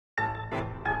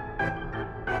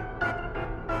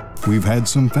We've had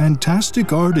some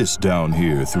fantastic artists down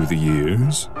here through the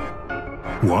years.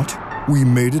 What? We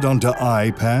made it onto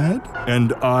iPad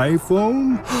and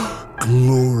iPhone?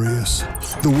 Glorious!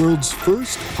 The world's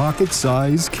first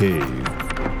pocket-sized cave.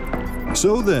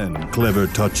 So then, clever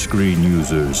touchscreen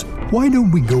users, why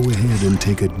don't we go ahead and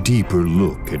take a deeper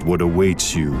look at what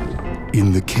awaits you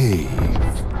in the cave?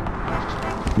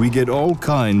 We get all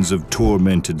kinds of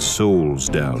tormented souls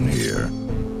down here.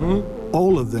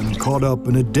 All of them caught up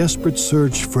in a desperate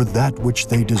search for that which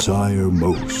they desire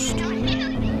most.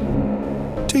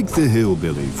 Take the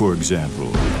hillbilly, for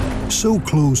example. So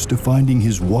close to finding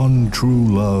his one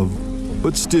true love,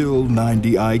 but still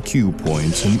 90 IQ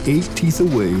points and 8 teeth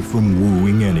away from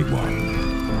wooing anyone.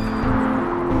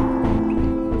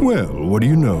 Well, what do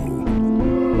you know?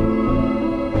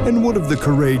 And what of the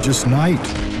courageous knight,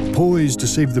 poised to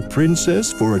save the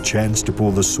princess for a chance to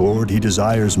pull the sword he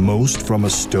desires most from a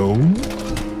stone?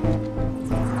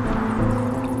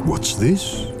 What's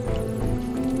this?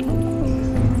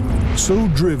 So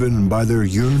driven by their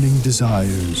yearning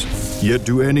desires, yet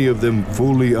do any of them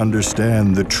fully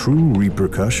understand the true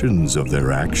repercussions of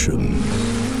their action?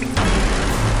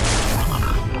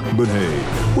 But hey,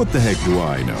 what the heck do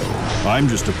I know? I'm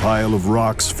just a pile of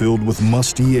rocks filled with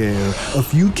musty air, a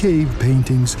few cave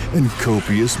paintings, and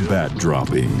copious bat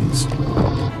droppings.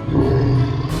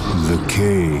 The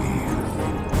cave.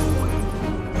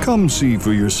 Come see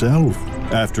for yourself.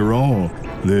 After all,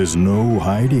 there's no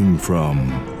hiding from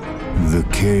the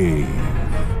cave.